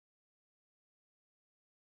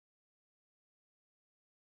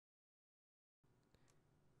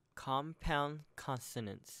compound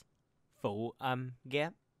consonants, phụ âm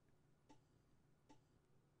ghép.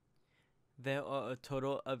 There are a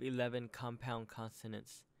total of 11 compound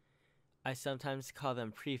consonants. I sometimes call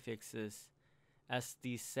them prefixes, as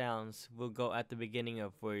these sounds will go at the beginning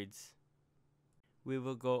of words. We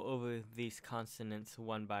will go over these consonants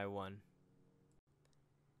one by one.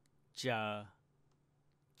 Ja,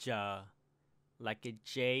 ja, like a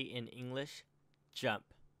J in English,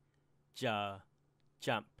 jump, ja,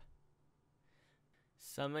 jump.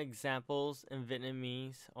 Some examples in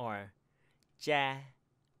Vietnamese are cha,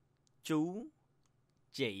 chú,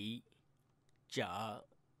 chị, chợ.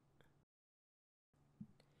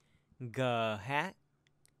 G hat.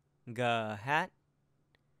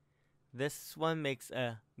 This one makes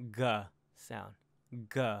a g sound.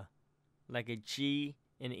 G, like a G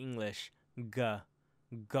in English. G,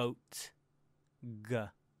 goat, g.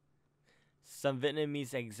 Some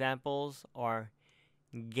Vietnamese examples are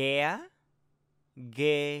ghe,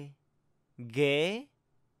 ghê, ghế,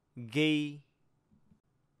 ghi.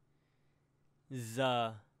 Z,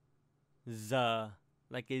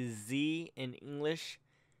 like a Z in English.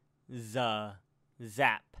 Z,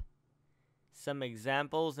 zap. Some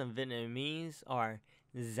examples in Vietnamese are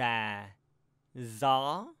za,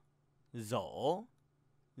 gió, dỗ,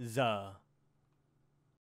 giờ.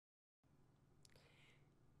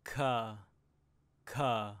 K,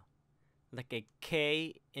 like a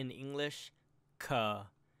K in English. K,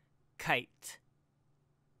 kite,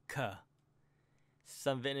 k.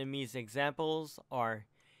 Some Vietnamese examples are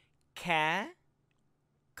ca,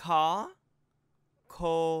 có,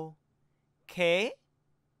 khô, khế.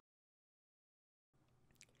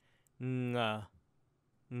 Ng.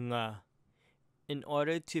 In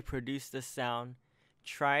order to produce the sound,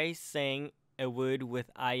 try saying a word with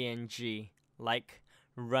ing, like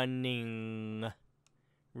running.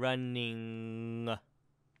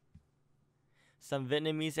 Some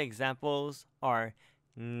Vietnamese examples are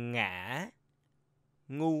ngã,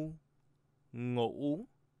 ngu, ngủ,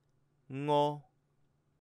 ngô.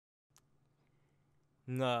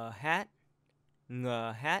 Ng hat.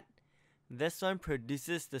 This one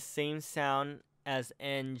produces the same sound as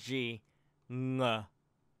ng. Ng.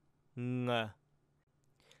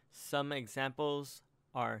 Some examples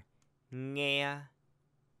are nghe,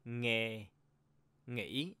 nghề,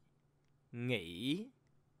 nghĩ, nghỉ.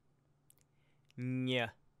 Nh,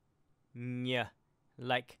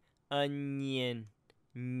 like onion,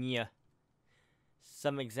 nh.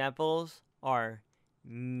 Some examples are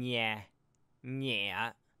nhà,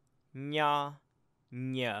 nhẹ, nho,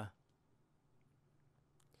 nhờ.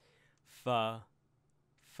 Pho,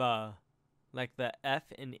 like the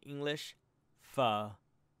F in English. Pho,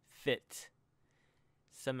 fit.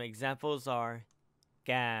 Some examples are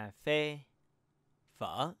cà phê,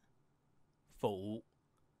 phở, phụ,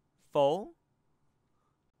 phố.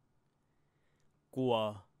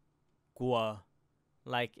 Guo,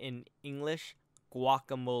 like in English,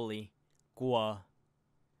 guacamole, guo.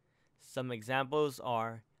 Some examples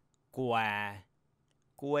are quà,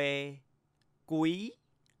 quê, quý,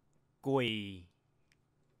 quỳ.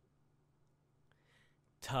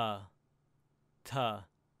 T,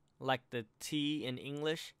 like the T in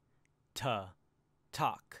English.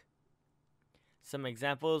 Talk. Some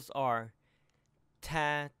examples are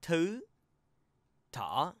tha thứ,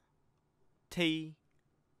 thỏ, thi,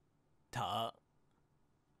 thợ.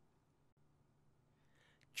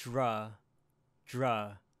 Dr,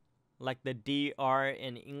 like the DR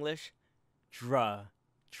in English.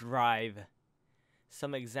 Drive.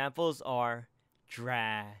 Some examples are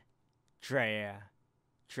dra, draw.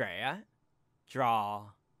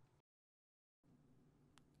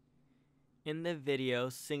 In the video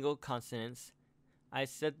Single Consonants, I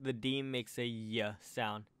said the D makes a Y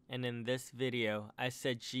sound, and in this video I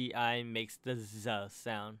said GI makes the Z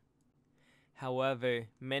sound. However,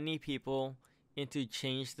 many people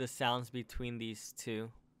interchange the sounds between these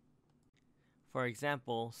two. For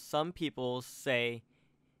example, some people say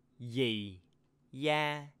yi,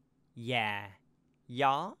 ya, ya,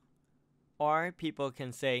 or people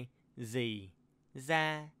can say z,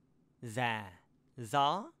 za, za.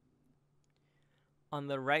 On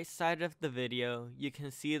the right side of the video, you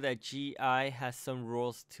can see that GI has some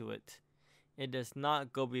rules to it. It does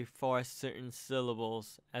not go before certain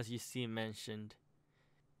syllables, as you see mentioned.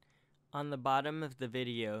 On the bottom of the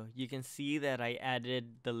video, you can see that I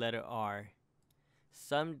added the letter R.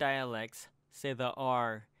 Some dialects say the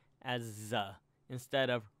R as Z instead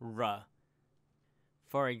of R.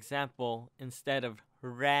 For example, instead of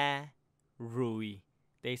ra, rui,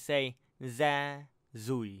 they say za,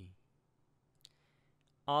 zui.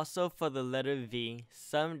 Also for the letter V,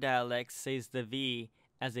 some dialects says the V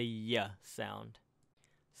as a y sound.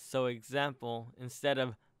 So example, instead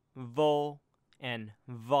of vo and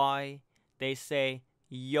voi, they say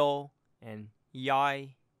yo and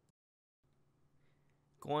yai.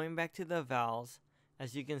 Going back to the vowels,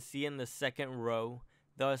 as you can see in the second row,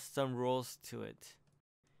 there are some rules to it.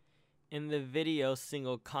 In the video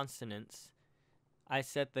single consonants, I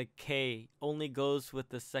said the K only goes with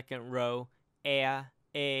the second row,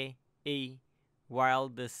 e, while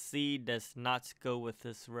the C does not go with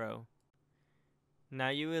this row. Now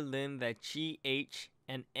you will learn that GH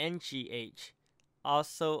and NGH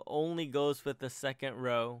also only goes with the second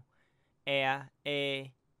row,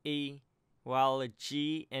 e, while a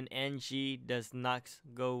G and NG does not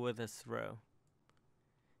go with this row.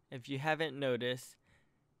 If you haven't noticed,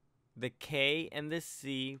 the K and the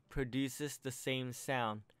C produces the same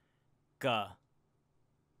sound, g,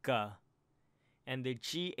 and the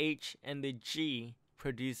GH and the G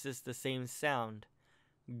produces the same sound,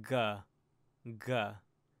 g.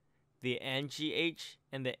 The NGH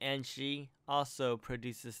and the NG also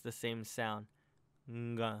produces the same sound,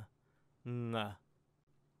 ng.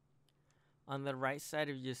 On the right side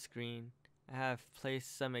of your screen, I have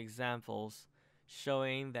placed some examples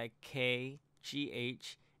showing that K,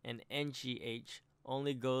 GH, and NGH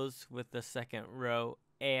only goes with the second row,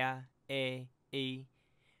 e,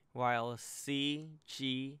 while C,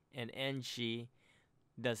 G, and NG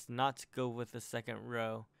does not go with the second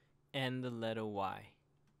row and the letter Y.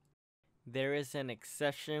 There is an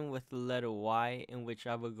exception with the letter Y in which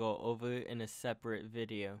I will go over in a separate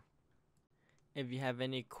video. If you have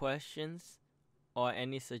any questions or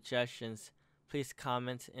any suggestions, please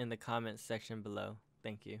comment in the comment section below.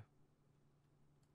 Thank you.